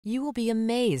You will be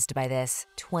amazed by this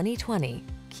 2020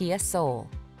 Kia Soul.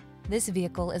 This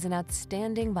vehicle is an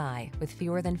outstanding buy with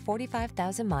fewer than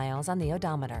 45,000 miles on the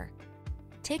odometer.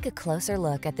 Take a closer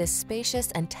look at this spacious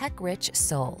and tech-rich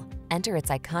Soul. Enter its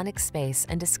iconic space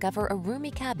and discover a roomy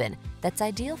cabin that's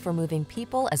ideal for moving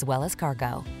people as well as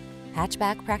cargo.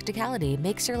 Hatchback practicality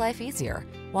makes your life easier,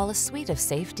 while a suite of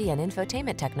safety and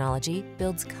infotainment technology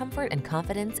builds comfort and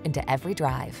confidence into every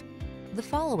drive. The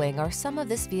following are some of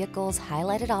this vehicle's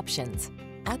highlighted options: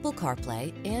 Apple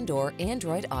CarPlay and/or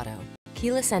Android Auto,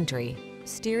 keyless entry,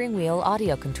 steering wheel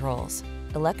audio controls,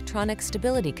 electronic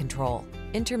stability control,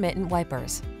 intermittent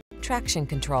wipers, traction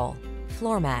control,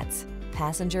 floor mats,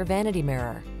 passenger vanity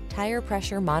mirror, tire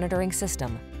pressure monitoring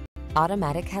system,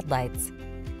 automatic headlights.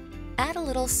 Add a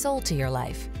little soul to your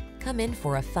life. Come in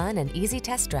for a fun and easy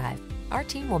test drive. Our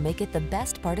team will make it the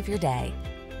best part of your day.